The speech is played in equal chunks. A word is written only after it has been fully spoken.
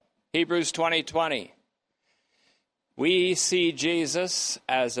Hebrews 20:20. We see Jesus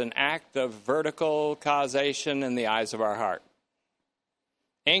as an act of vertical causation in the eyes of our heart.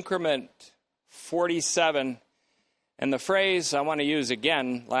 Increment 47, and the phrase I want to use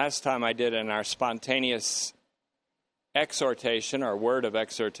again, last time I did in our spontaneous exhortation, or word of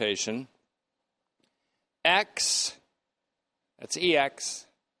exhortation. X, that's E-X,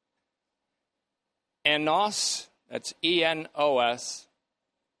 enos, that's E-N-O-S,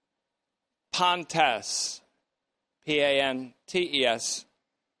 pantes, P-A-N-T-E-S,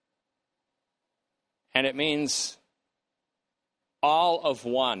 and it means all of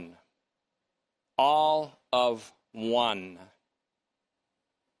one. All of one.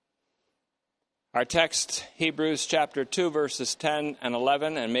 Our text, Hebrews chapter 2, verses 10 and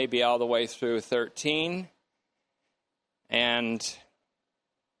 11, and maybe all the way through 13. And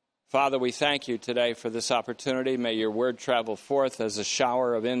Father, we thank you today for this opportunity. May your word travel forth as a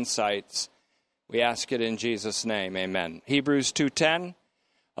shower of insights. We ask it in Jesus' name. Amen. Hebrews 2:10,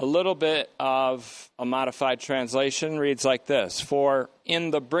 a little bit of a modified translation, reads like this: For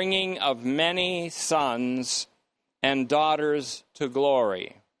in the bringing of many sons and daughters to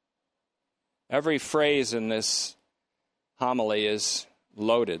glory. Every phrase in this homily is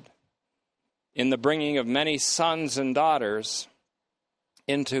loaded. In the bringing of many sons and daughters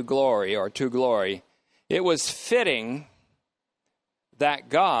into glory, or to glory, it was fitting that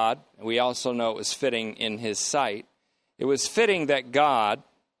God, we also know it was fitting in his sight, it was fitting that God,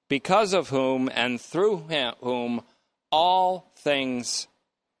 because of whom and through whom all things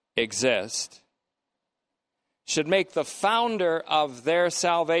exist, should make the founder of their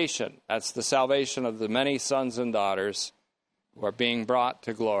salvation, that's the salvation of the many sons and daughters who are being brought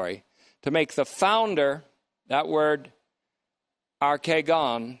to glory, to make the founder, that word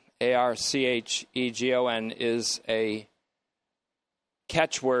archegon, A-R-C-H-E-G-O-N, is a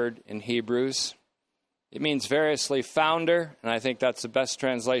catchword in Hebrews. It means variously founder, and I think that's the best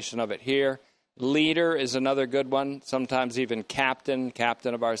translation of it here. Leader is another good one, sometimes even captain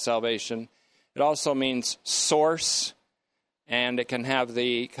of our salvation. It also means source, and it can have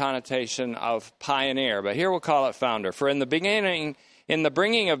the connotation of pioneer, but here we'll call it founder. For in the beginning, in the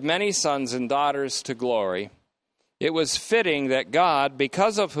bringing of many sons and daughters to glory, it was fitting that God,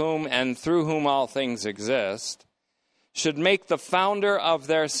 because of whom and through whom all things exist, should make the founder of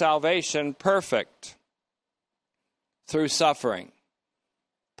their salvation perfect through suffering.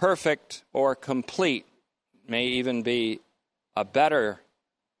 Perfect or complete may even be a better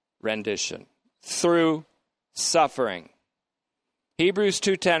rendition. Through suffering. Hebrews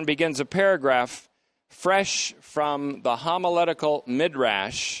 2:10 begins a paragraph fresh from the homiletical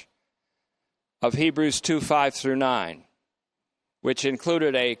midrash of Hebrews 2:5 through 9, which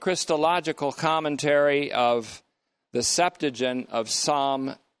included a Christological commentary of the Septuagint of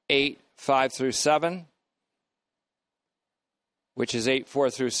Psalm 8:5 through 7, which is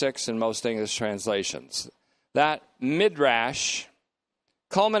 8:4 through 6 in most English translations. That midrash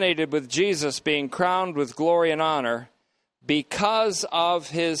culminated with Jesus being crowned with glory and honor because of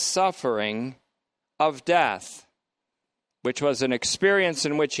his suffering of death, which was an experience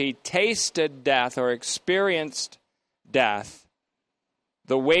in which he tasted death or experienced death,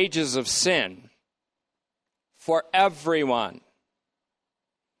 the wages of sin, for everyone.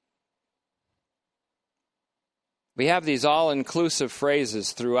 We have these all-inclusive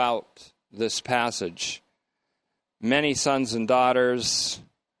phrases throughout this passage. Many sons and daughters,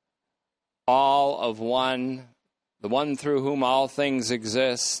 all of one, the one through whom all things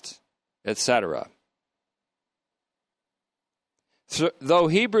exist, etc. Though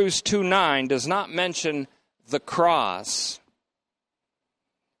Hebrews 2:9 does not mention the cross,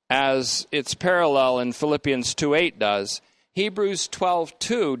 as its parallel in Philippians 2:8 does, Hebrews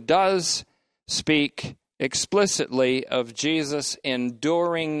 12:2 does speak explicitly of Jesus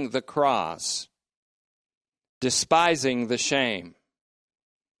enduring the cross, despising the shame.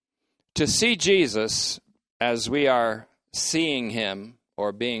 To see Jesus as we are seeing him,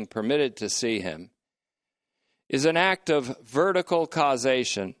 or being permitted to see him, is an act of vertical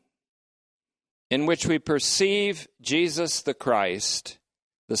causation in which we perceive Jesus the Christ,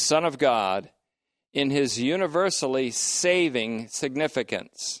 the Son of God, in his universally saving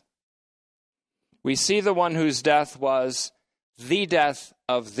significance. We see the one whose death was the death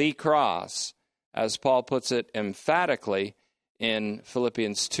of the cross, as Paul puts it emphatically in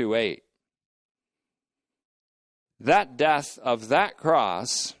Philippians 2:8. That death of that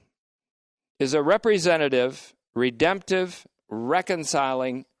cross is a representative, redemptive,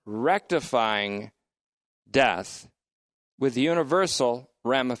 reconciling, rectifying death with universal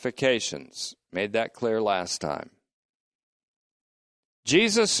ramifications. Made that clear last time.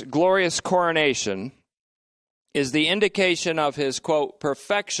 Jesus' glorious coronation is the indication of his, quote,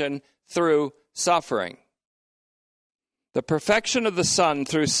 perfection through suffering. The perfection of the Son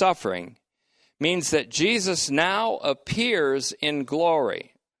through suffering means that Jesus now appears in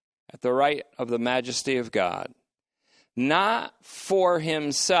glory at the right of the majesty of God, not for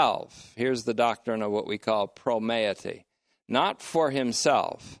himself. Here's the doctrine of what we call promeity. Not for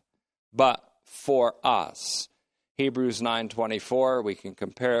himself, but for us. Hebrews 9:24, we can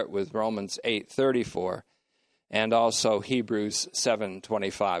compare it with Romans 8:34, and also Hebrews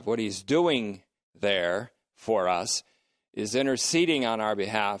 7:25. What he's doing there for us is interceding on our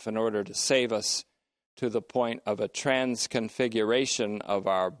behalf in order to save us to the point of a transconfiguration of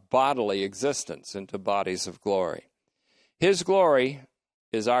our bodily existence into bodies of glory. His glory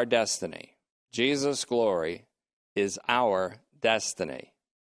is our destiny. Jesus' glory is our destiny.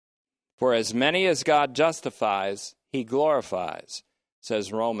 For as many as God justifies, he glorifies,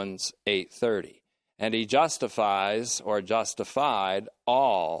 says Romans 8:30. And he justifies or justified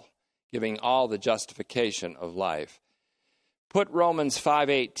all, giving all the justification of life. Put Romans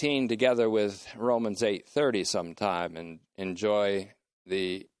 5:18 together with Romans 8:30 sometime and enjoy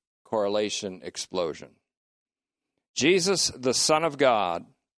the correlation explosion. Jesus, the Son of God,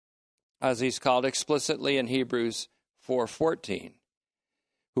 as he's called explicitly in Hebrews 4:14,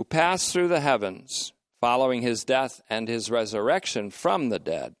 who passed through the heavens following his death and his resurrection from the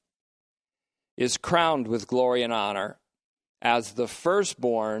dead, is crowned with glory and honor as the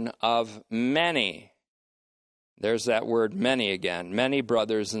firstborn of many. There's that word many again, many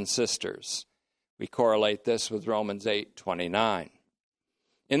brothers and sisters. We correlate this with Romans 8:29.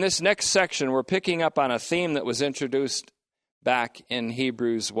 In this next section, we're picking up on a theme that was introduced back in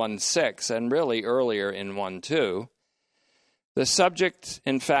Hebrews 1:6 and really earlier in 1:2. The subject,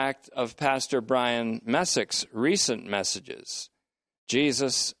 in fact, of Pastor Brian Messick's recent messages,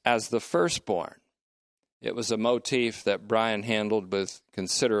 Jesus as the firstborn. It was a motif that Brian handled with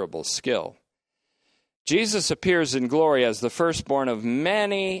considerable skill. Jesus appears in glory as the firstborn of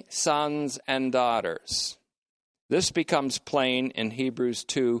many sons and daughters. This becomes plain in Hebrews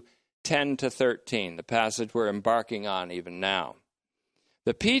 2:10-13, the passage we're embarking on even now.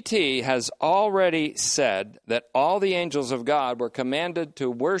 The PT has already said that all the angels of God were commanded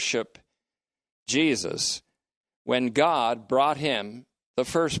to worship Jesus when God brought him, the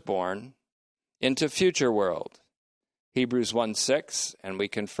firstborn, into future world. Hebrews 1:6, and we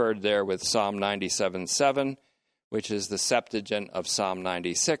conferred there with Psalm 97:7, which is the Septuagint of Psalm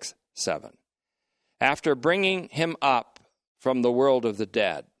 96:7. After bringing him up from the world of the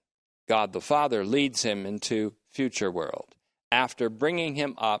dead, God the Father leads him into future world. After bringing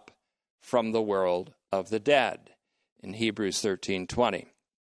him up from the world of the dead, in Hebrews 13:20.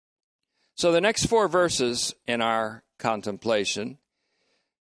 So the next four verses in our contemplation,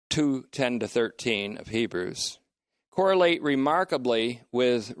 2:10-13 of Hebrews, correlate remarkably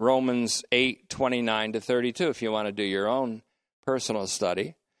with Romans 8:29-32, if you want to do your own personal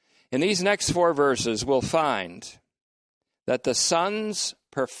study. In these next four verses, we'll find that the Son's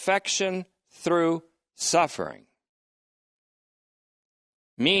perfection through suffering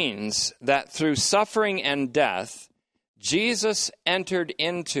means that through suffering and death, Jesus entered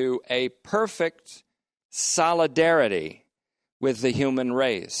into a perfect solidarity with the human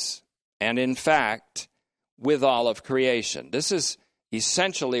race, and in fact, with all of creation. This is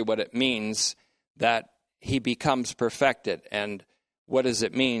essentially what it means that he becomes perfected. And what does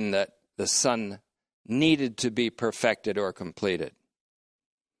it mean that the Son needed to be perfected or completed?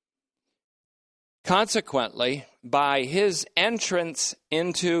 Consequently, by his entrance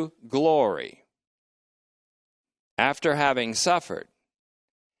into glory, after having suffered,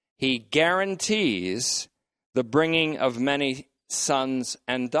 he guarantees the bringing of many sons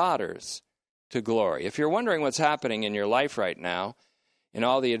and daughters to glory. If you're wondering what's happening in your life right now, in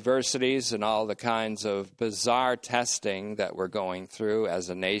all the adversities and all the kinds of bizarre testing that we're going through as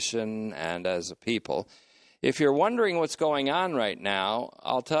a nation and as a people, if you're wondering what's going on right now,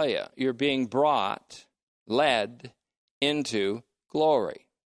 I'll tell you, you're being led into glory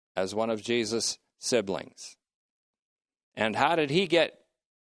as one of Jesus' siblings. And how did he get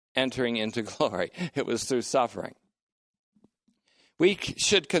entering into glory? It was through suffering. We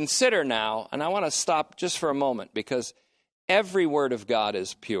should consider now, and I want to stop just for a moment, because every word of God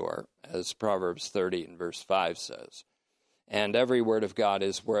is pure, as Proverbs 30 and verse 5 says. And every word of God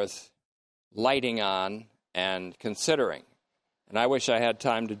is worth lighting on and considering. And I wish I had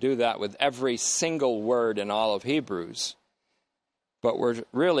time to do that with every single word in all of Hebrews. But we're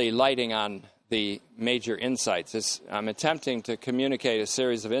really lighting on the major insights. I'm attempting to communicate a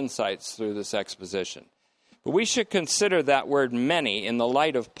series of insights through this exposition. But we should consider that word many in the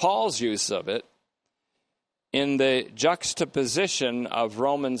light of Paul's use of it in the juxtaposition of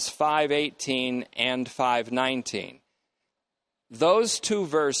Romans 5:18 and 5:19. Those two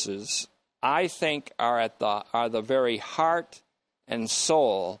verses, I think, are the very heart and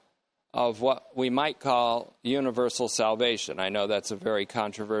soul of what we might call universal salvation. I know that's a very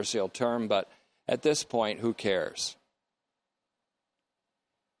controversial term, but at this point, who cares?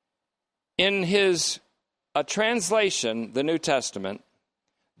 In a translation, the New Testament,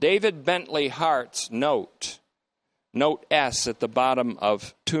 David Bentley Hart's note S at the bottom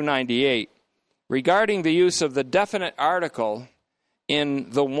of 298, regarding the use of the definite article in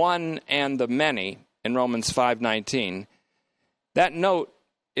the one and the many in Romans 5:19, that note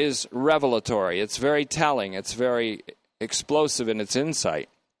is revelatory. It's very telling. It's very explosive in its insight.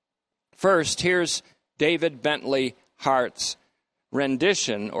 First, here's David Bentley Hart's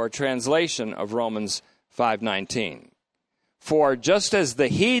rendition or translation of Romans 5:19. For just as the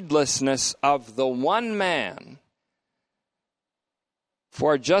heedlessness of the one man,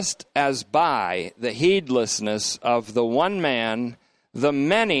 for just as by the heedlessness of the one man, the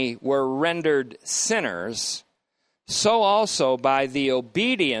many were rendered sinners, so also by the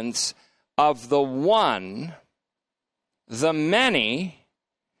obedience of the one, the many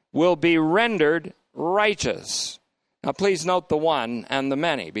will be rendered righteous. Now, please note the one and the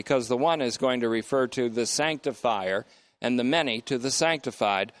many, because the one is going to refer to the sanctifier and the many to the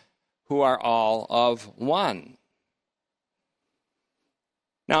sanctified, who are all of one.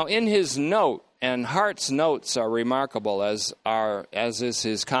 Now, in his note, and Hart's notes are remarkable, as is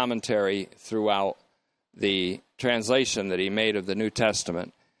his commentary throughout the translation that he made of the New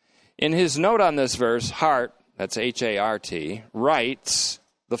Testament. In his note on this verse, Hart, that's H-A-R-T, writes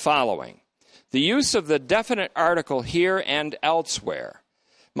the following: the use of the definite article here and elsewhere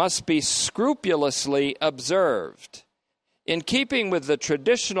must be scrupulously observed, in keeping with the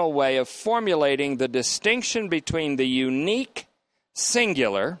traditional way of formulating the distinction between the unique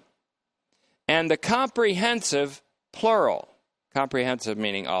singular and the comprehensive plural, comprehensive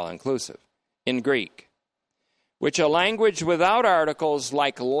meaning all-inclusive, in Greek, which a language without articles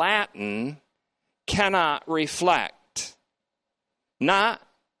like Latin cannot reflect. Not,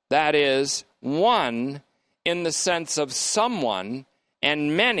 that is, one in the sense of someone,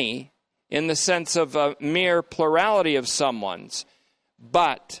 and many in the sense of a mere plurality of someones,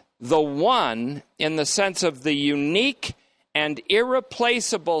 but the one in the sense of the unique and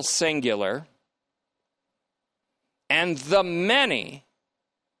irreplaceable singular, and the many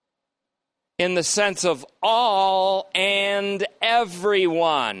in the sense of all and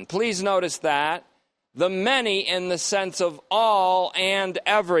everyone. Please notice that. The many in the sense of all and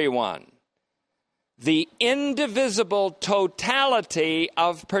everyone. The indivisible totality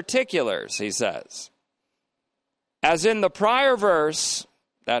of particulars, he says. As in the prior verse,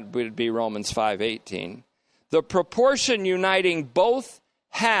 that would be Romans 5:18, the proportion uniting both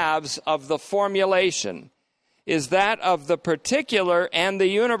halves of the formulation is that of the particular and the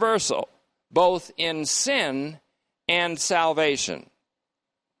universal, both in sin and salvation.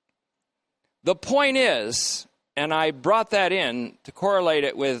 The point is, and I brought that in to correlate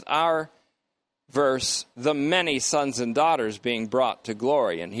it with our verse, the many sons and daughters being brought to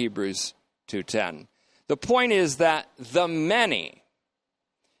glory in Hebrews 2:10. The point is that the many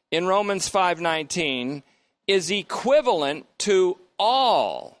in Romans 5:19 is equivalent to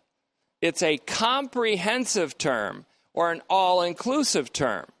all. It's a comprehensive term or an all-inclusive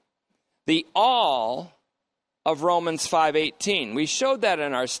term. The all of Romans 5:18. We showed that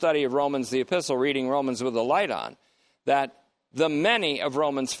in our study of Romans, the epistle, reading Romans with a light on, that the many of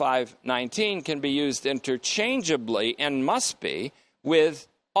Romans 5:19 can be used interchangeably and must be with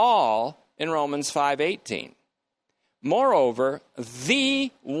all in Romans 5:18. Moreover,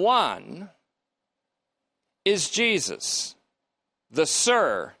 the one is Jesus, the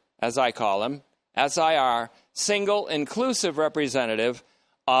Sir, as I call him, S-I-R, single inclusive representative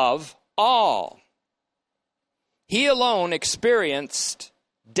of all. He alone experienced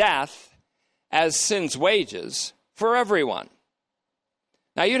death as sin's wages for everyone.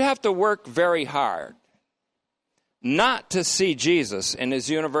 Now, you'd have to work very hard not to see Jesus in his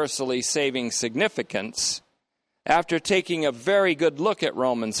universally saving significance after taking a very good look at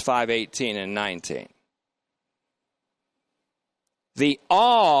Romans 5:18 and 19. The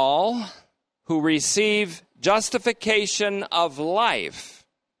all who receive justification of life,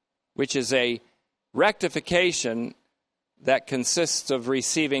 which is a rectification that consists of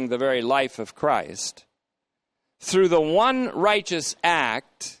receiving the very life of Christ, through the one righteous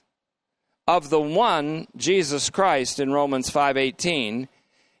act of the one Jesus Christ in Romans 5:18,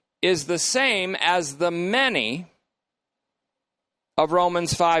 is the same as the many of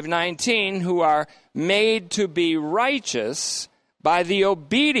Romans 5:19 who are made to be righteous by the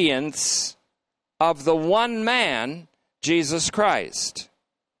obedience of the one man, Jesus Christ.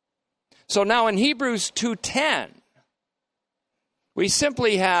 So now in Hebrews 2:10, we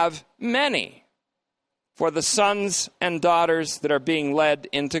simply have many for the sons and daughters that are being led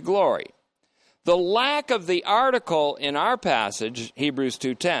into glory. The lack of the article in our passage, Hebrews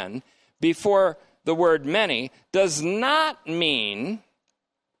 2:10, before the word many, does not mean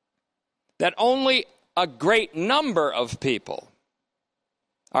that only a great number of people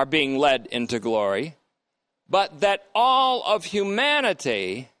are being led into glory, but that all of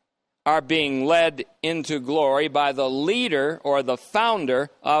humanity are being led into glory by the leader or the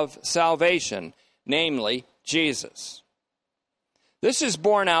founder of salvation, namely Jesus. This is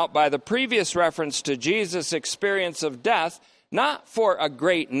borne out by the previous reference to Jesus' experience of death, not for a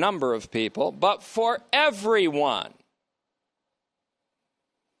great number of people, but for everyone.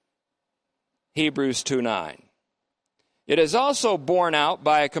 Hebrews 2:9. It is also borne out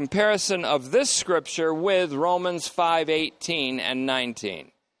by a comparison of this scripture with Romans 5:18 and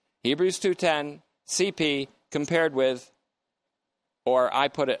 19. Hebrews 2:10, CP, compared with, or I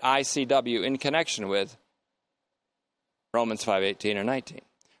put it ICW, in connection with Romans 5:18 or 19.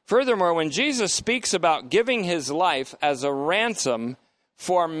 Furthermore, when Jesus speaks about giving his life as a ransom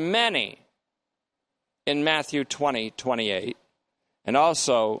for many in Matthew 20:28, and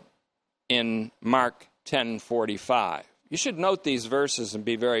also in Mark 10:45, you should note these verses and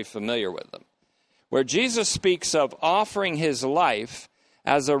be very familiar with them, where Jesus speaks of offering his life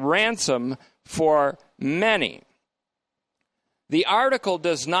as a ransom for many. The article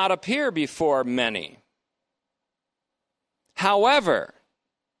does not appear before many. However,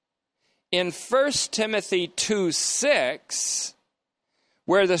 in 1 Timothy 2:6,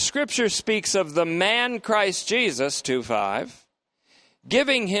 where the scripture speaks of the man Christ Jesus, 2:5,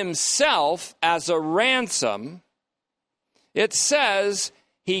 giving himself as a ransom, it says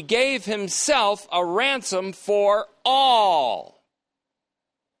he gave himself a ransom for all.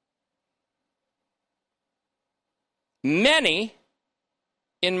 Many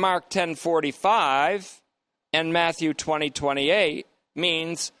in Mark 10:45 and Matthew 20:28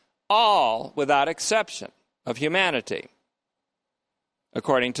 means all without exception of humanity,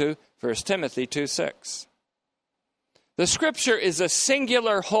 according to 1 Timothy 2:6. The scripture is a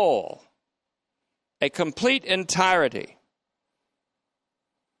singular whole, a complete entirety.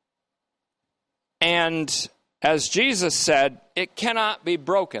 And as Jesus said, it cannot be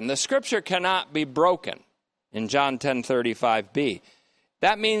broken. The scripture cannot be broken in John 10:35b.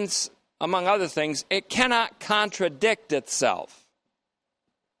 That means, among other things, it cannot contradict itself.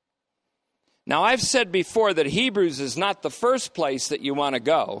 Now, I've said before that Hebrews is not the first place that you want to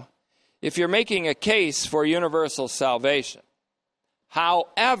go if you're making a case for universal salvation.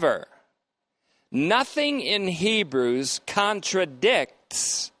 However, nothing in Hebrews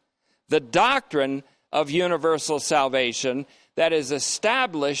contradicts the doctrine of universal salvation that is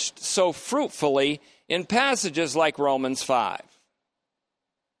established so fruitfully in passages like Romans 5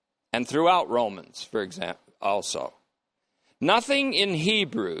 and throughout Romans, for example, also. Nothing in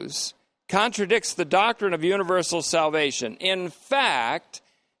Hebrews contradicts the doctrine of universal salvation. In fact,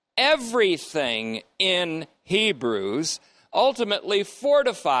 everything in Hebrews ultimately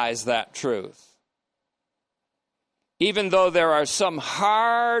fortifies that truth. Even though there are some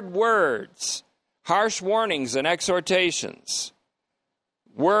hard words, harsh warnings and exhortations,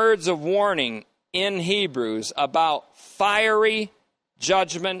 words of warning in Hebrews about fiery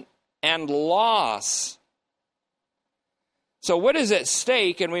judgment and loss. So what is at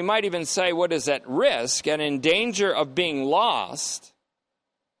stake, and we might even say what is at risk and in danger of being lost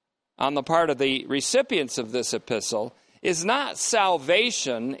on the part of the recipients of this epistle, is not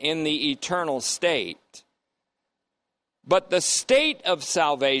salvation in the eternal state, but the state of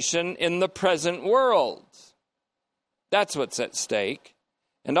salvation in the present world. That's what's at stake.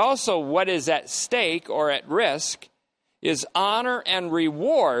 And also what is at stake or at risk is honor and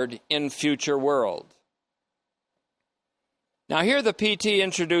reward in future world. Now here the PT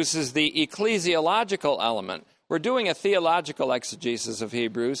introduces the ecclesiological element. We're doing a theological exegesis of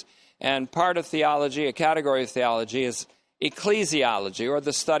Hebrews, and part of theology, a category of theology, is ecclesiology, or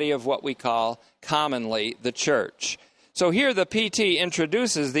the study of what we call commonly the church. So here the PT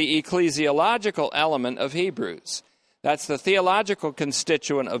introduces the ecclesiological element of Hebrews. That's the theological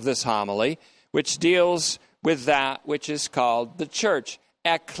constituent of this homily, which deals with that which is called the church,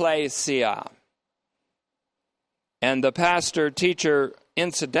 ecclesia. And the pastor-teacher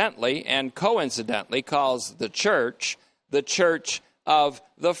incidentally and coincidentally calls the church of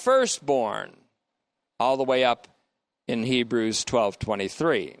the firstborn, all the way up in Hebrews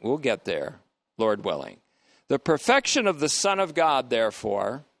 12:23. We'll get there, Lord willing. The perfection of the Son of God,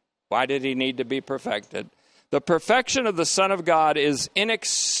 therefore, why did he need to be perfected? The perfection of the Son of God is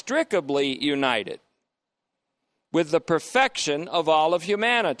inextricably united with the perfection of all of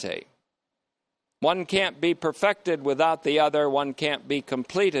humanity. One can't be perfected without the other. One can't be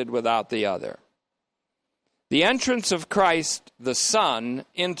completed without the other. The entrance of Christ, the Son,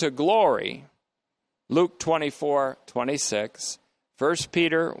 into glory, Luke 24:26, 1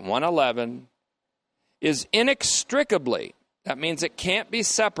 Peter 1:11, is inextricably, that means it can't be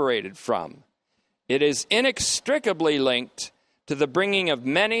separated from, it is inextricably linked to the bringing of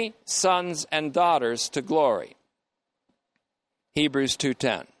many sons and daughters to glory. Hebrews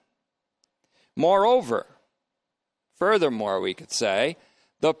 2:10. Moreover, furthermore, we could say,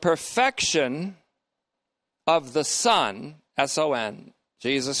 the perfection of the Son, S-O-N,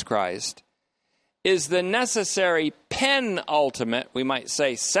 Jesus Christ, is the necessary penultimate, we might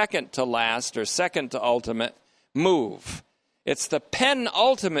say second to last or second to ultimate, move. It's the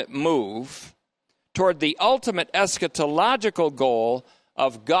penultimate move toward the ultimate eschatological goal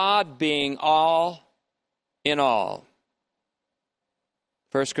of God being all in all.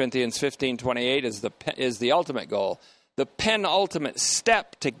 1 Corinthians 15:28 is the ultimate goal. The penultimate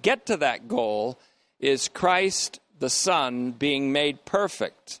step to get to that goal is Christ, the Son, being made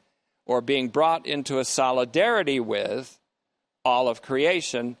perfect or being brought into a solidarity with all of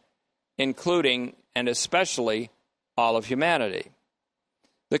creation, including and especially all of humanity.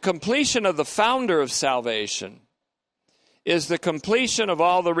 The completion of the founder of salvation is the completion of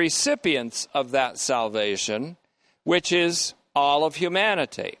all the recipients of that salvation, which is all of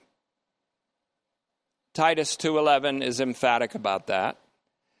humanity. Titus 2:11 is emphatic about that.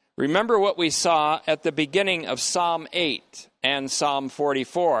 Remember what we saw at the beginning of Psalm 8 and Psalm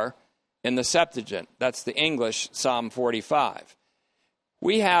 44 in the Septuagint. That's the English Psalm 45.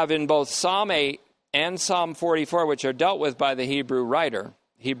 We have in both Psalm 8 and Psalm 44, which are dealt with by the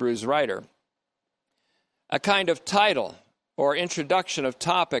Hebrews writer, a kind of title or introduction of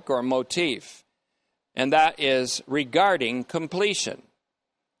topic or motif, and that is regarding completion,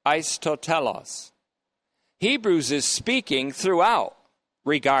 Aristotelos. Hebrews is speaking throughout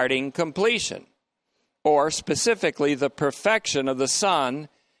regarding completion, or specifically the perfection of the Son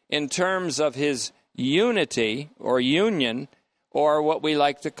in terms of his unity or union, or what we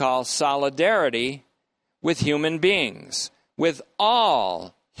like to call solidarity with human beings, with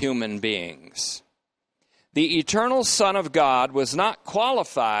all human beings. The eternal Son of God was not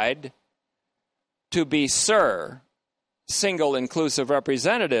qualified to be Sir, single inclusive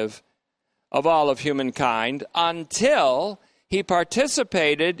representative of all of humankind, until he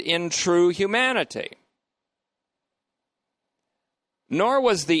participated in true humanity. Nor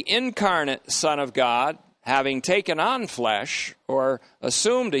was the incarnate Son of God, having taken on flesh or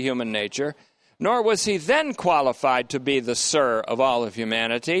assumed a human nature, nor was he then qualified to be the Sir of all of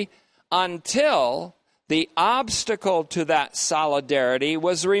humanity until the obstacle to that solidarity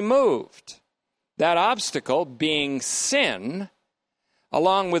was removed. That obstacle being sin,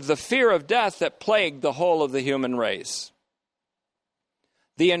 along with the fear of death that plagued the whole of the human race.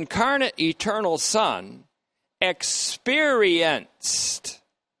 The incarnate eternal Son experienced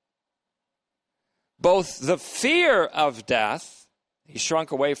both the fear of death, he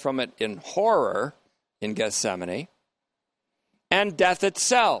shrunk away from it in horror in Gethsemane, and death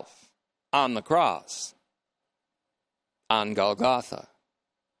itself on the cross, on Golgotha.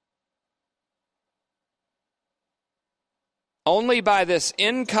 Only by this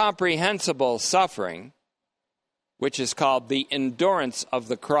incomprehensible suffering, which is called the endurance of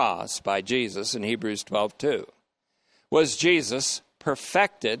the cross by Jesus in Hebrews 12:2, was Jesus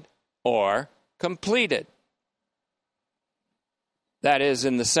perfected or completed. That is,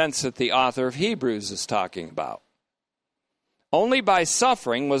 in the sense that the author of Hebrews is talking about. Only by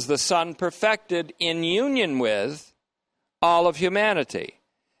suffering was the Son perfected in union with all of humanity,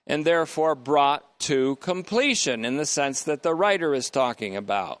 and therefore brought to completion in the sense that the writer is talking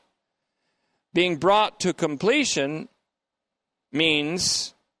about. Being brought to completion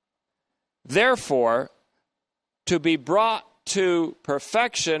means, therefore, to be brought to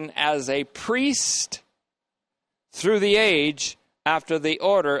perfection as a priest through the age after the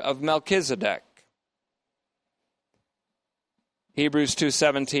order of Melchizedek. Hebrews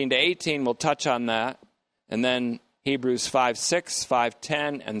 2:17-18 will touch on that, and then Hebrews 5:6,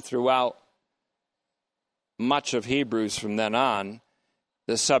 5:10, and throughout much of Hebrews from then on,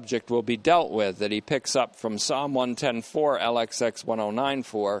 the subject will be dealt with, that he picks up from Psalm 110:4, LXX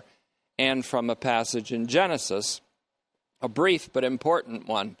 1094, and from a passage in Genesis a brief but important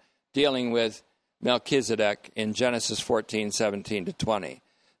one dealing with Melchizedek in Genesis 14:17-20.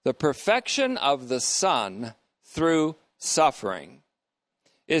 The perfection of the Son through suffering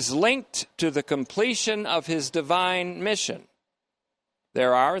is linked to the completion of his divine mission.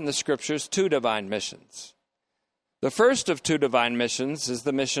 There are in the Scriptures two divine missions. The first of two divine missions is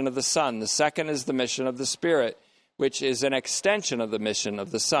the mission of the Son. The second is the mission of the Spirit, which is an extension of the mission of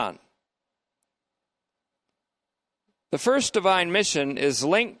the Son. The first divine mission is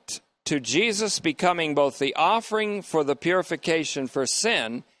linked to Jesus becoming both the offering for the purification for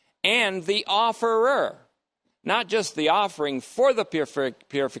sin and the offerer. Not just the offering for the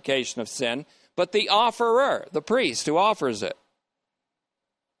purification of sin, but the offerer, the priest who offers it.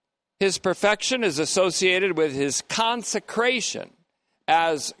 His perfection is associated with his consecration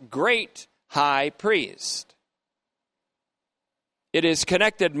as great high priest. It is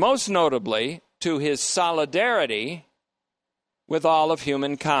connected most notably to his solidarity with all of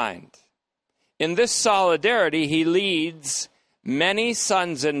humankind. In this solidarity, he leads many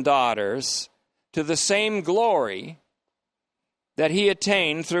sons and daughters to the same glory that he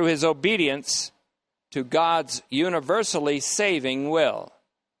attained through his obedience to God's universally saving will.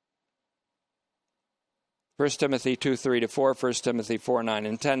 1 Timothy 2:3-4, 1 Timothy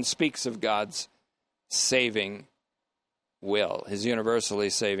 4:9-10 speaks of God's saving will, his universally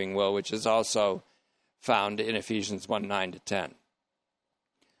saving will, which is also found in Ephesians 1:9-10.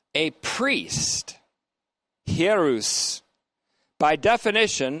 A priest, hierus, by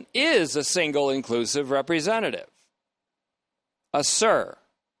definition, is a single inclusive representative, a sir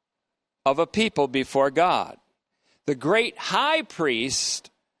of a people before God. The great high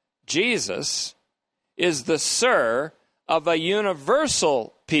priest, Jesus, is the sir of a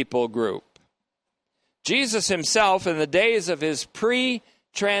universal people group. Jesus himself, in the days of his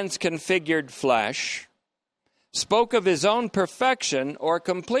pre-transconfigured flesh, spoke of his own perfection or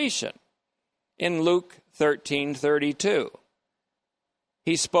completion in Luke 13:32.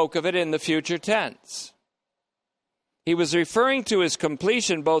 He spoke of it in the future tense. He was referring to his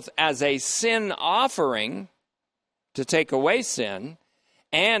completion both as a sin offering to take away sin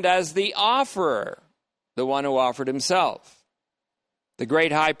and as the offerer, the one who offered himself, the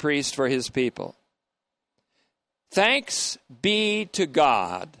great high priest for his people. Thanks be to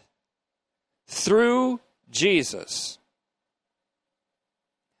God through Jesus,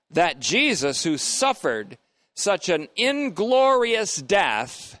 that Jesus, who suffered such an inglorious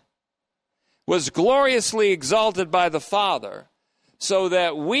death, was gloriously exalted by the Father, so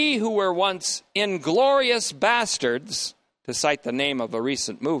that we who were once inglorious bastards, to cite the name of a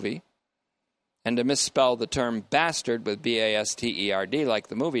recent movie, and to misspell the term bastard with B-A-S-T-E-R-D like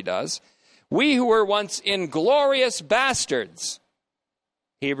the movie does, we who were once inglorious bastards,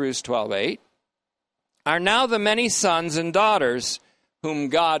 Hebrews 12:8, are now the many sons and daughters whom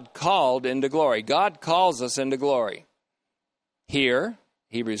God called into glory. God calls us into glory. Here,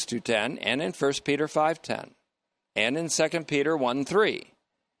 Hebrews 2:10, and in 1 Peter 5:10, and in 2 Peter 1:3.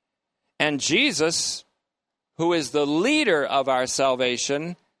 And Jesus, who is the leader of our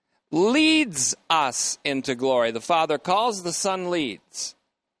salvation, leads us into glory. The Father calls, the Son leads.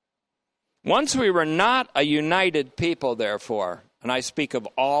 Once we were not a united people, therefore, and I speak of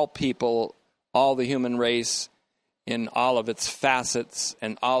all people, all the human race in all of its facets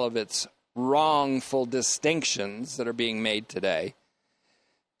and all of its wrongful distinctions that are being made today.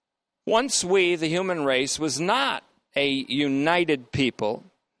 Once we, the human race, was not a united people,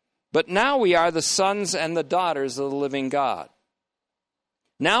 but now we are the sons and the daughters of the living God.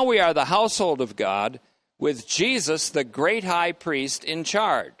 Now we are the household of God with Jesus, the great high priest, in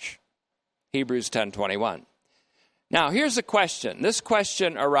charge. Hebrews 10:21. Now, here's a question. This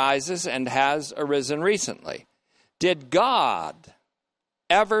question arises and has arisen recently. Did God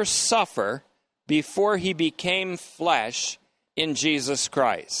ever suffer before he became flesh in Jesus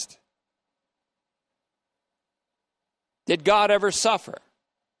Christ? Did God ever suffer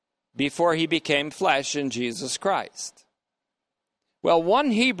before he became flesh in Jesus Christ? Well,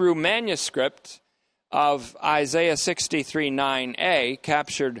 one Hebrew manuscript of Isaiah 63:9a,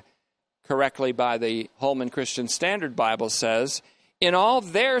 captured correctly by the Holman Christian Standard Bible, says, in all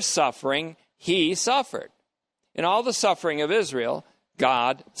their suffering, he suffered. In all the suffering of Israel,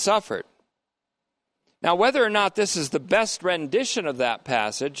 God suffered. Now, whether or not this is the best rendition of that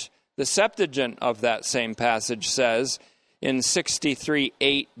passage, the Septuagint of that same passage says in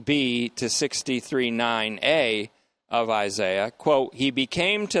 63:8b to 63:9a of Isaiah, quote, he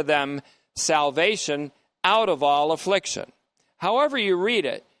became to them salvation out of all affliction. However you read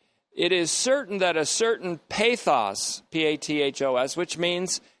it, it is certain that a certain pathos, P-A-T-H-O-S, which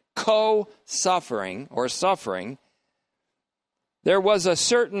means co-suffering or suffering, there was a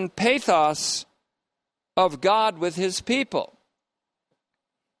certain pathos of God with his people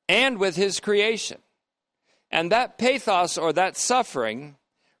and with his creation. And that pathos, or that suffering,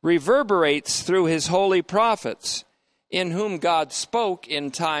 reverberates through his holy prophets, in whom God spoke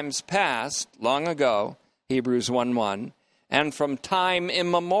in times past, long ago, Hebrews 1:1, and from time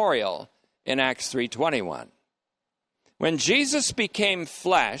immemorial in Acts 3:21. When Jesus became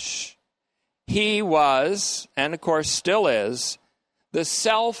flesh, he was, and of course still is, the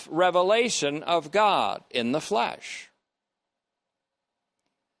self-revelation of God in the flesh.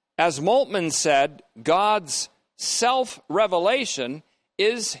 As Moltmann said, God's self-revelation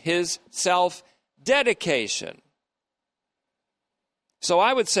is his self-dedication. So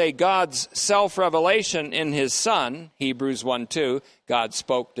I would say God's self-revelation in his Son, Hebrews 1:2, God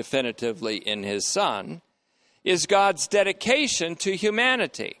spoke definitively in his Son, is God's dedication to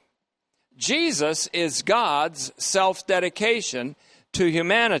humanity. Jesus is God's self-dedication to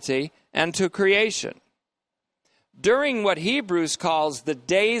humanity and to creation. During what Hebrews calls the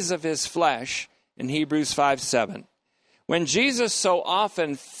days of his flesh, in Hebrews 5:7, when Jesus so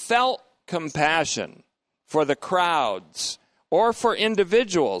often felt compassion for the crowds or for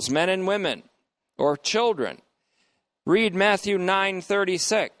individuals, men and women, or children, read Matthew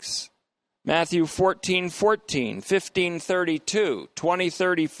 9:36, Matthew 14:14, 15:32,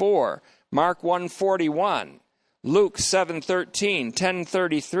 20:34, Mark 1:41, Luke 7:13,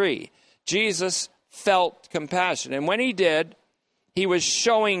 10:33. Jesus felt compassion. And when he did, he was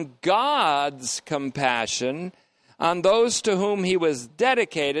showing God's compassion on those to whom he was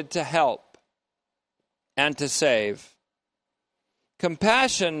dedicated to help and to save.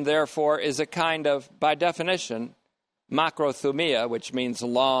 Compassion, therefore, is a kind of, by definition, makrothumia, which means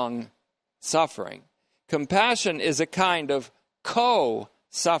long suffering. Compassion is a kind of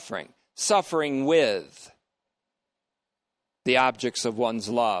co-suffering, suffering with the objects of one's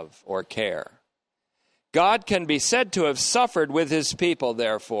love or care. God can be said to have suffered with his people,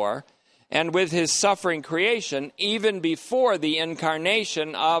 therefore, and with his suffering creation, even before the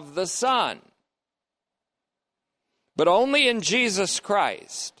incarnation of the Son. But only in Jesus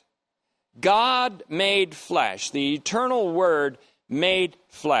Christ, God made flesh, the eternal Word made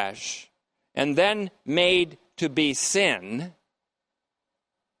flesh, and then made to be sin.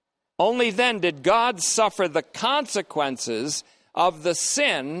 Only then did God suffer the consequences of the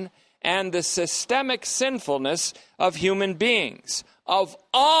sin and the systemic sinfulness of human beings, of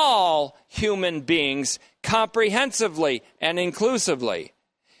all human beings, comprehensively and inclusively,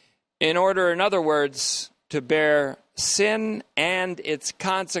 in order, in other words, to bear sin and its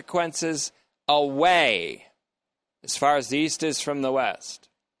consequences away, as far as the east is from the west.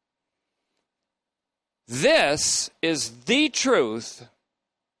 This is the truth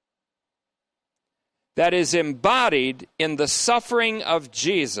that is embodied in the suffering of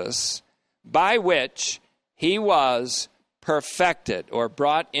Jesus, by which he was perfected, or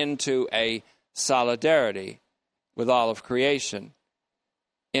brought into a solidarity with all of creation,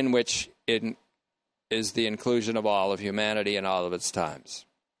 in which it is the inclusion of all of humanity in all of its times.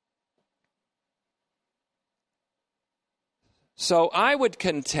 So I would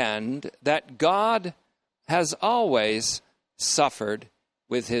contend that God has always suffered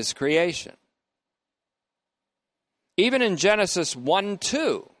with his creation. Even in Genesis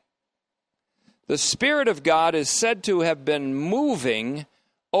 1:2, the Spirit of God is said to have been moving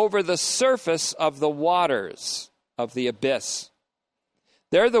over the surface of the waters of the abyss.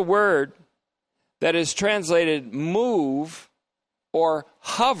 There, the word that is translated move or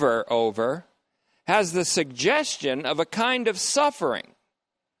hover over has the suggestion of a kind of suffering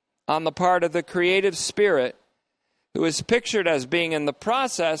on the part of the creative spirit, who is pictured as being in the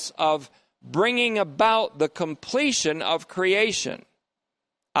process of bringing about the completion of creation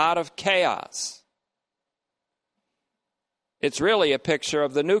out of chaos. It's really a picture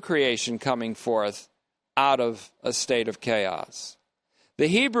of the new creation coming forth out of a state of chaos. The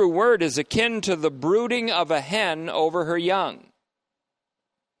Hebrew word is akin to the brooding of a hen over her young.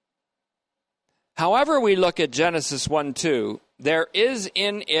 However we look at Genesis 1:2, there is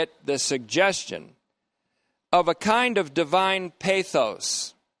in it the suggestion of a kind of divine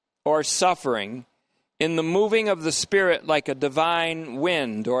pathos, or suffering, in the moving of the Spirit like a divine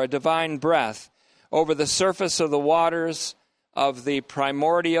wind or a divine breath over the surface of the waters of the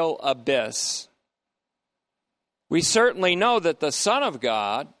primordial abyss. We certainly know that the Son of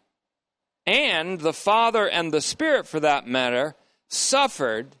God, and the Father and the Spirit for that matter,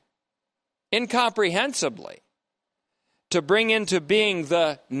 suffered incomprehensibly to bring into being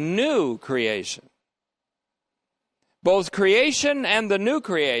the new creation. Both creation and the new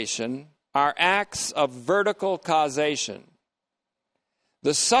creation are acts of vertical causation.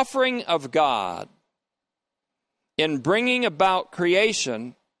 The suffering of God in bringing about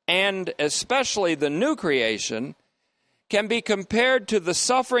creation, and especially the new creation, can be compared to the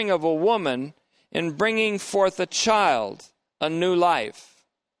suffering of a woman in bringing forth a child, a new life.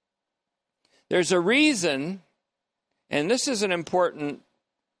 There's a reason, and this is an important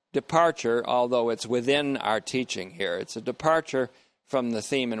departure, although it's within our teaching here. It's a departure from the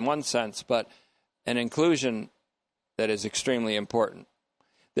theme in one sense, but an inclusion that is extremely important.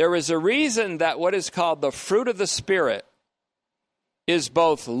 There is a reason that what is called the fruit of the Spirit is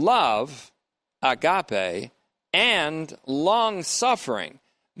both love, agape, and long-suffering,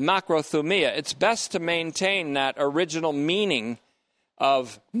 makrothumia. It's best to maintain that original meaning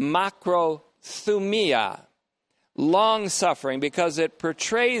of makrothumia, long-suffering, because it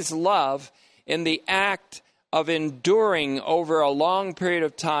portrays love in the act of enduring over a long period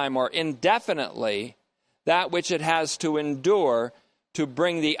of time or indefinitely that which it has to endure to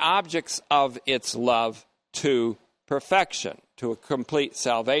bring the objects of its love to perfection, to a complete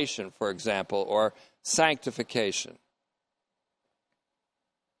salvation, for example, or sanctification.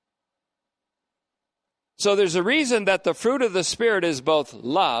 So there's a reason that the fruit of the Spirit is both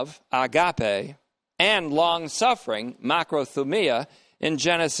love, agape, and long-suffering, makrothumia, in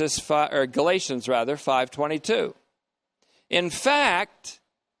Galatians 5:22. In fact,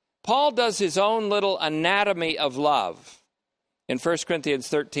 Paul does his own little anatomy of love in 1 Corinthians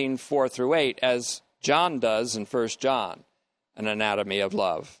 13:4-8, as John does in 1 John, an anatomy of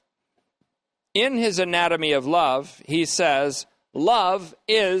love. In his anatomy of love, he says, love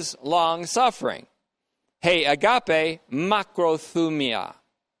is long-suffering. Hey, agape, makrothumia.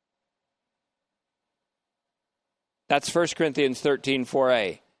 That's 1 Corinthians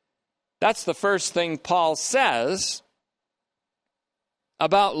 13:4a. That's the first thing Paul says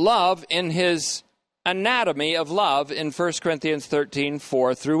about love in his anatomy of love in 1 Corinthians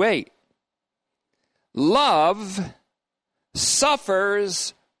 13:4-8. Love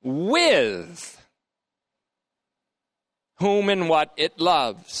suffers with whom and what it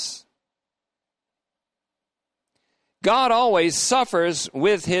loves. God always suffers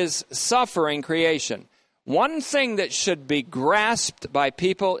with his suffering creation. One thing that should be grasped by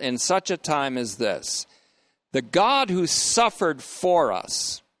people in such a time as this: the God who suffered for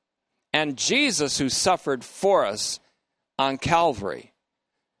us, and Jesus who suffered for us on Calvary,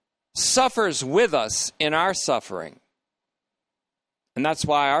 suffers with us in our suffering. And that's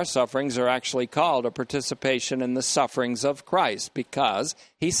why our sufferings are actually called a participation in the sufferings of Christ, because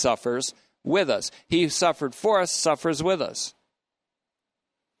he suffers with us. He who suffered for us suffers with us.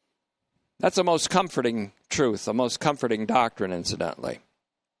 That's a most comforting truth, a most comforting doctrine, incidentally.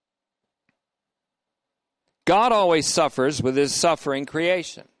 God always suffers with his suffering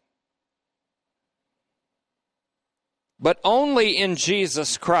creation. But only in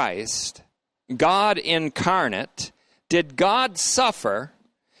Jesus Christ, God incarnate, did God suffer,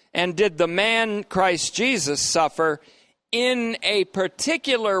 and did the man Christ Jesus suffer in a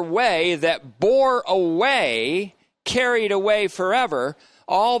particular way that bore away, carried away forever,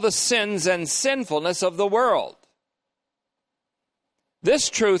 all the sins and sinfulness of the world. This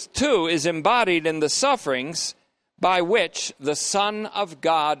truth, too, is embodied in the sufferings by which the Son of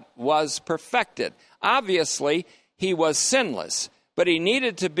God was perfected. Obviously, he was sinless, but he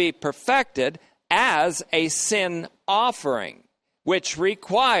needed to be perfected as a sin offering, which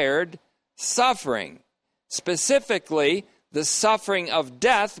required suffering, specifically the suffering of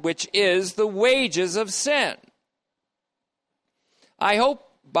death, which is the wages of sin. I hope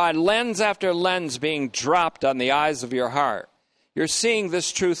by lens after lens being dropped on the eyes of your heart, you're seeing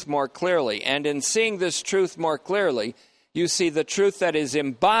this truth more clearly. And in seeing this truth more clearly, you see the truth that is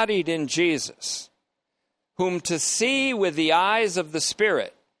embodied in Jesus, whom to see with the eyes of the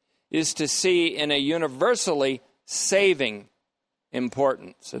Spirit is to see in a universally saving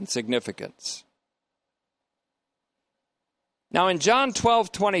importance and significance. Now in John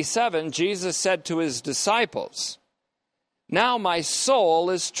 12:27, Jesus said to his disciples, "Now my soul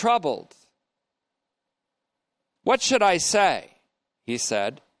is troubled. What should I say?" He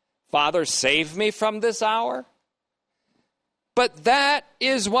said, "Father, save me from this hour? But that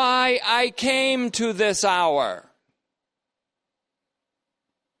is why I came to this hour."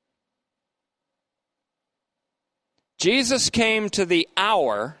 Jesus came to the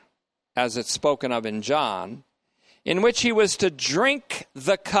hour, as it's spoken of in John, in which he was to drink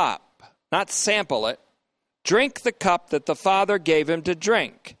the cup, not sample it, drink the cup that the Father gave him to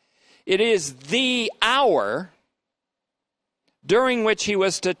drink. It is the hour during which he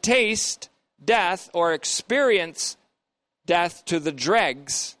was to taste death or experience death to the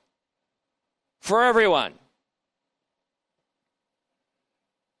dregs for everyone.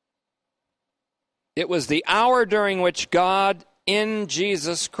 It was the hour during which God in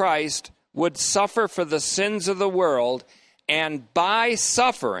Jesus Christ would suffer for the sins of the world, and by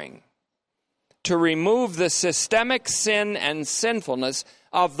suffering to remove the systemic sin and sinfulness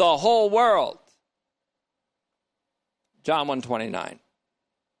of the whole world. John 1:29.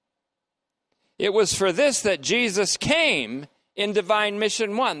 It was for this that Jesus came in Divine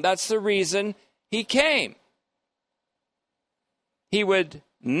Mission 1. That's the reason he came. He would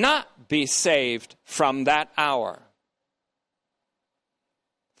not be saved from that hour.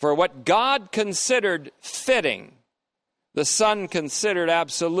 For what God considered fitting, the Son considered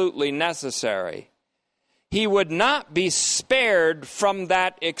absolutely necessary. He would not be spared from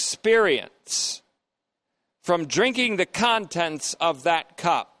that experience, from drinking the contents of that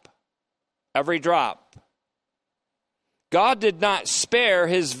cup, every drop. God did not spare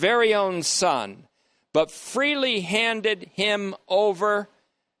his very own Son, but freely handed him over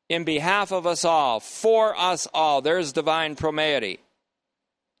in behalf of us all, for us all. There's divine promeity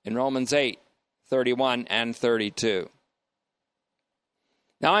in Romans 8:31 and 32.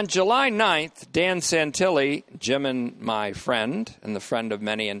 Now, on July 9th, Dan Santilli, Jim and my friend, and the friend of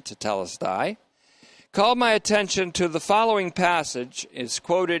many in Tetelestai, called my attention to the following passage. It's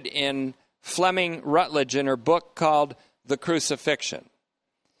quoted in Fleming Rutledge in her book called The Crucifixion.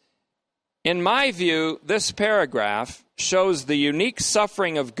 In my view, this paragraph shows the unique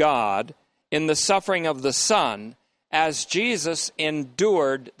suffering of God in the suffering of the Son as Jesus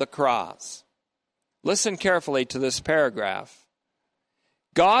endured the cross. Listen carefully to this paragraph.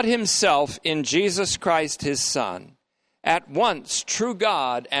 God himself in Jesus Christ his Son, at once true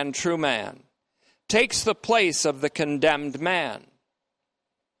God and true man, takes the place of the condemned man.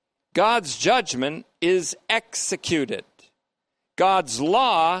 God's judgment is executed. God's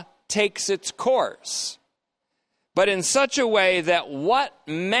law takes its course, but in such a way that what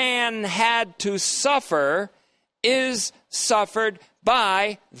man had to suffer is suffered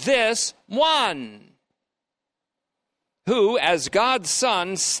by this one, who, as God's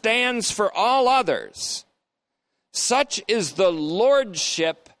Son, stands for all others. Such is the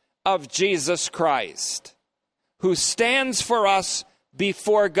lordship of Jesus Christ, who stands for us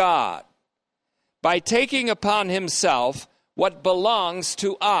before God by taking upon himself what belongs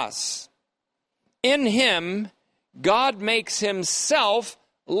to us. In him, God makes himself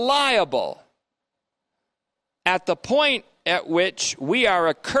liable at the point at which we are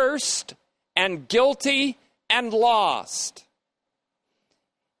accursed and guilty and lost.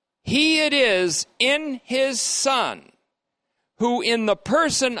 He it is in his Son who, in the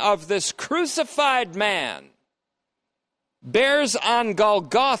person of this crucified man, bears on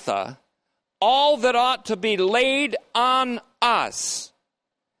Golgotha all that ought to be laid on us.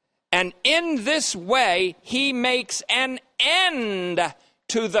 And in this way, he makes an end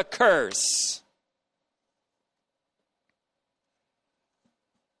to the curse.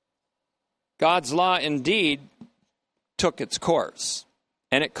 God's law indeed took its course,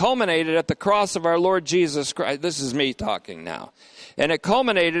 and it culminated at the cross of our Lord Jesus Christ. This is me talking now. And it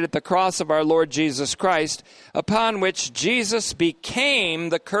culminated at the cross of our Lord Jesus Christ, upon which Jesus became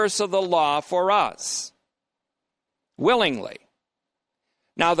the curse of the law for us, willingly.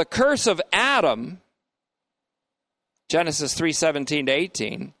 Now, the curse of Adam, Genesis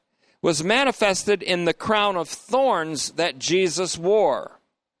 3:17-18, was manifested in the crown of thorns that Jesus wore.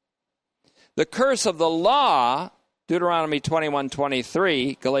 The curse of the law, Deuteronomy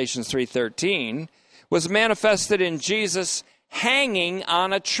 21:23, Galatians 3:13, was manifested in Jesus hanging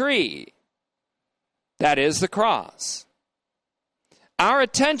on a tree. That is the cross. Our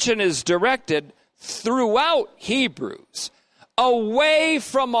attention is directed throughout Hebrews away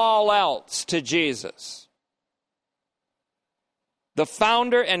from all else to Jesus, the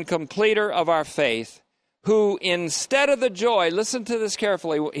founder and completer of our faith, who instead of the joy, listen to this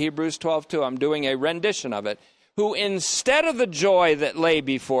carefully, Hebrews 12:2, I'm doing a rendition of it, who instead of the joy that lay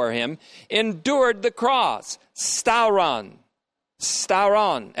before him, endured the cross, stauron,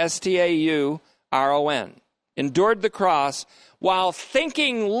 S-T-A-U-R-O-N, endured the cross while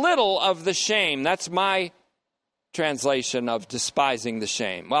thinking little of the shame. That's my translation of despising the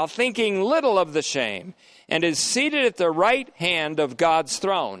shame. While thinking little of the shame, and is seated at the right hand of God's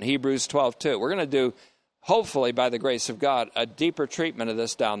throne, Hebrews 12:2. We're going to do, hopefully by the grace of God, a deeper treatment of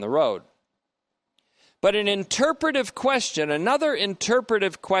this down the road. But an interpretive question, another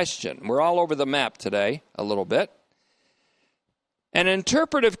interpretive question. We're all over the map today, a little bit. An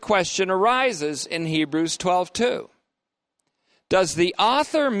interpretive question arises in Hebrews 12:2. Does the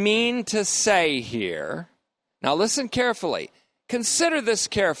author mean to say here, now listen carefully, consider this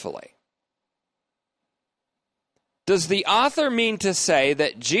carefully. Does the author mean to say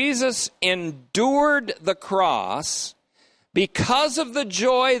that Jesus endured the cross because of the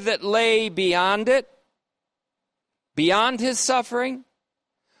joy that lay beyond it, beyond his suffering?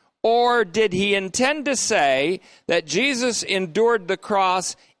 Or did he intend to say that Jesus endured the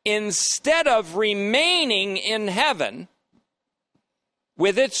cross instead of remaining in heaven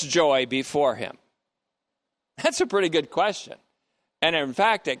with its joy before him? That's a pretty good question. And in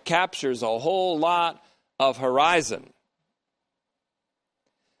fact, it captures a whole lot of horizon.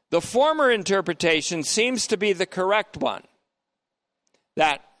 The former interpretation seems to be the correct one,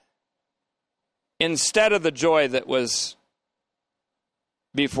 that instead of the joy that was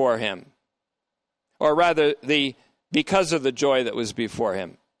before him, or rather because of the joy that was before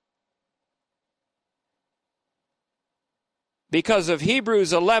him. Because of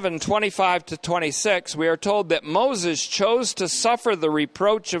Hebrews 11:25-26, we are told that Moses chose to suffer the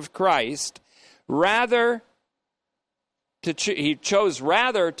reproach of Christ he chose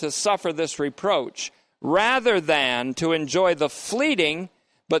rather to suffer this reproach rather than to enjoy the fleeting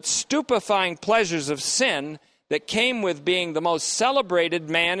but stupefying pleasures of sin that came with being the most celebrated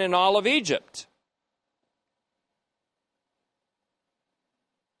man in all of Egypt.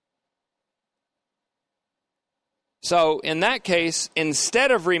 So in that case,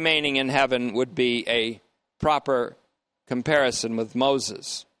 instead of remaining in heaven would be a proper comparison with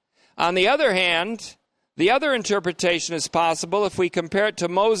Moses. On the other hand, the other interpretation is possible if we compare it to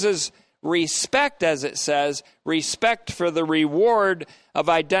Moses' respect, as it says, respect for the reward of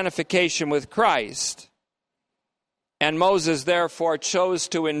identification with Christ. And Moses therefore chose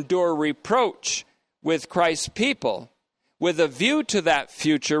to endure reproach with Christ's people with a view to that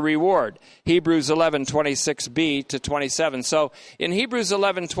future reward. Hebrews 11:26b-27. So in Hebrews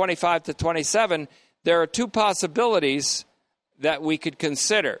 11:25-27, there are two possibilities that we could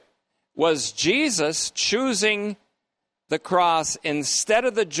consider. Was Jesus choosing the cross instead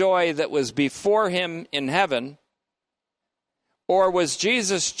of the joy that was before him in heaven? Or was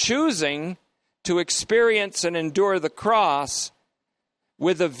Jesus choosing to experience and endure the cross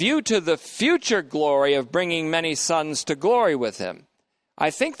with a view to the future glory of bringing many sons to glory with him?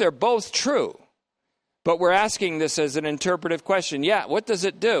 I think they're both true, but we're asking this as an interpretive question. Yeah, what does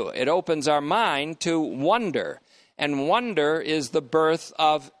it do? It opens our mind to wonder. And wonder is the birth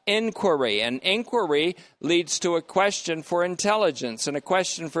of inquiry. And inquiry leads to a question for intelligence. And a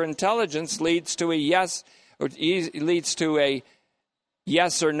question for intelligence leads to a yes, or leads to a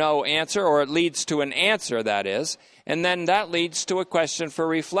yes or no answer, or it leads to an answer, that is. And then that leads to a question for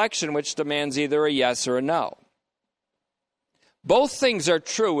reflection, which demands either a yes or a no. Both things are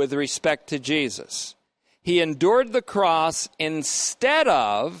true with respect to Jesus. He endured the cross instead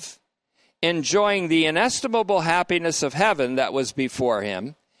of enjoying the inestimable happiness of heaven that was before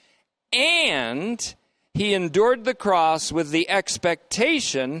him, and he endured the cross with the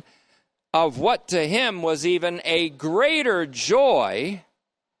expectation of what to him was even a greater joy,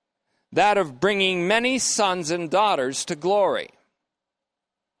 that of bringing many sons and daughters to glory.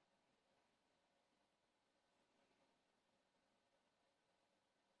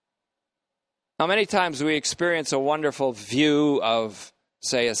 Now, many times we experience a wonderful view of,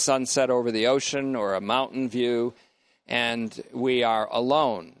 say, a sunset over the ocean or a mountain view, and we are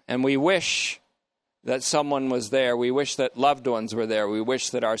alone. And we wish that someone was there. We wish that loved ones were there. We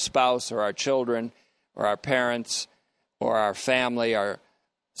wish that our spouse or our children or our parents or our family, our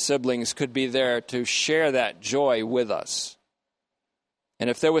siblings could be there to share that joy with us.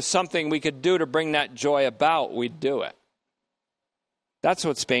 And if there was something we could do to bring that joy about, we'd do it. That's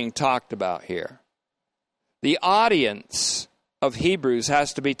what's being talked about here. The audience of Hebrews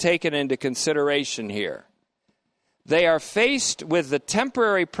has to be taken into consideration here. They are faced with the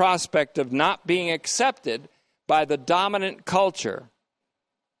temporary prospect of not being accepted by the dominant culture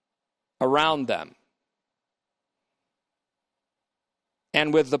around them.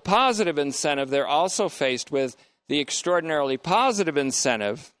 And with the positive incentive, they're also faced with the extraordinarily positive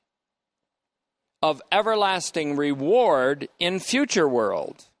incentive of everlasting reward in future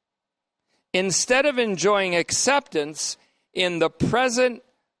world. Instead of enjoying acceptance in the present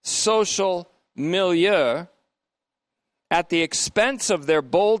social milieu at the expense of their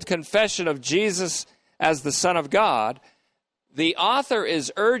bold confession of Jesus as the Son of God, the author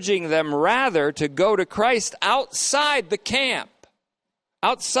is urging them rather to go to Christ outside the camp,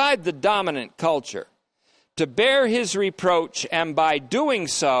 outside the dominant culture, to bear his reproach, and by doing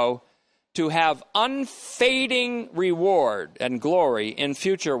so, to have unfading reward and glory in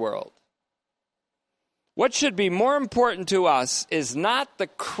future world. What should be more important to us is not the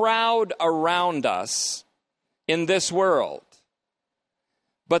crowd around us in this world,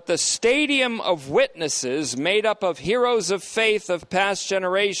 but the stadium of witnesses made up of heroes of faith of past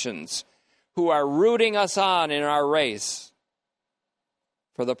generations who are rooting us on in our race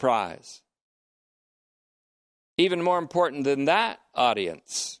for the prize. Even more important than that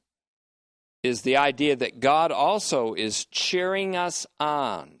audience is the idea that God also is cheering us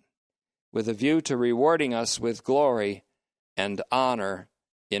on with a view to rewarding us with glory and honor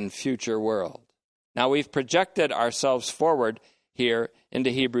in future world. Now we've projected ourselves forward here into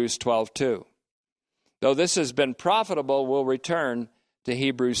Hebrews 12:2. Though this has been profitable, we'll return to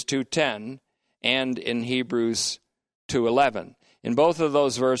Hebrews 2:10 and in Hebrews 2:11. In both of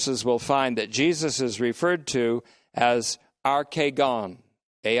those verses, we'll find that Jesus is referred to as archegon,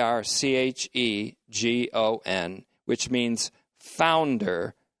 A-R-C-H-E-G-O-N, which means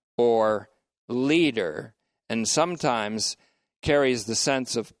founder or leader, and sometimes carries the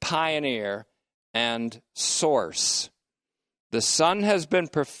sense of pioneer and source. The Son has been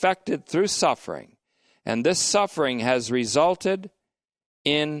perfected through suffering, and this suffering has resulted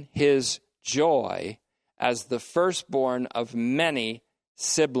in his joy as the firstborn of many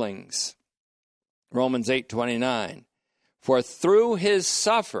siblings. Romans 8:29. For through his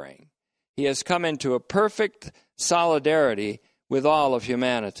suffering, he has come into a perfect solidarity with all of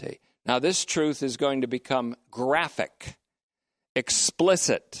humanity. Now, this truth is going to become graphic,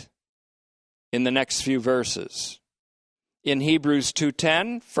 explicit in the next few verses. In Hebrews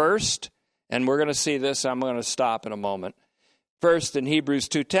 2:10, first, and we're going to see this, I'm going to stop in a moment. First, in Hebrews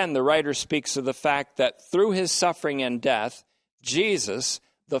 2:10, the writer speaks of the fact that through his suffering and death, Jesus,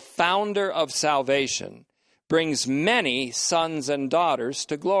 the founder of salvation, brings many sons and daughters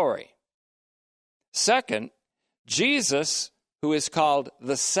to glory. Second, Jesus, who is called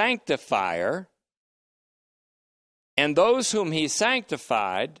the sanctifier, and those whom he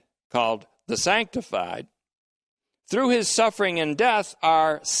sanctified, called the sanctified, through his suffering and death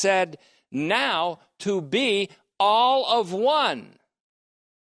are said now to be all of one.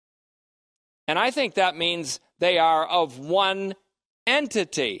 And I think that means they are of one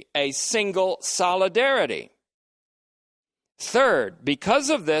entity, a single solidarity. Third, because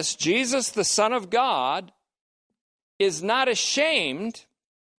of this, Jesus, the Son of God, is not ashamed,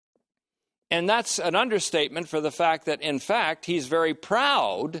 and that's an understatement for the fact that, in fact, he's very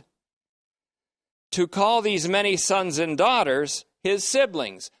proud to call these many sons and daughters his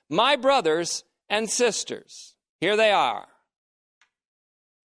siblings, my brothers and sisters. Here they are.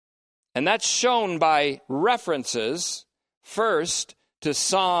 And that's shown by references, first to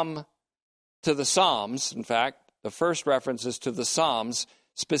the Psalms. In fact, the first reference is to the Psalms,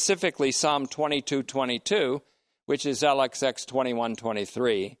 specifically Psalm 22:22, which is LXX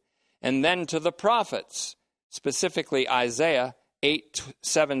 21:23, and then to the prophets, specifically Isaiah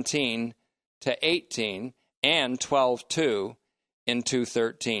 8:17 to 18 and 12:2 in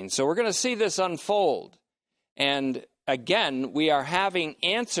 2:13. So we're going to see this unfold. And again, we are having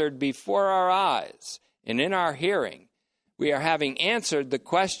answered before our eyes and in our hearing, we are having answered the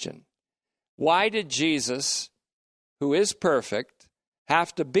question, why did Jesus, who is perfect,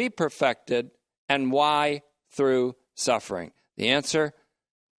 have to be perfected, and why through suffering? The answer,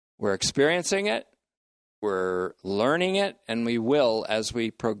 we're experiencing it, we're learning it, and we will as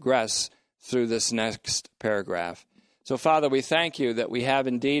we progress through this next paragraph. So, Father, we thank you that we have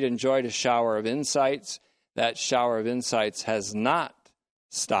indeed enjoyed a shower of insights. That shower of insights has not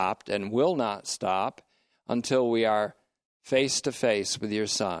stopped and will not stop until we are face to face with your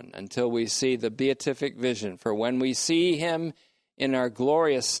Son, until we see the beatific vision. For when we see him in our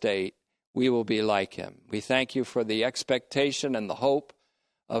glorious state, we will be like him. We thank you for the expectation and the hope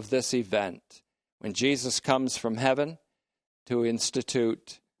of this event, when Jesus comes from heaven to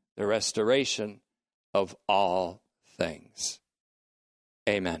institute the restoration of all things.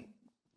 Amen.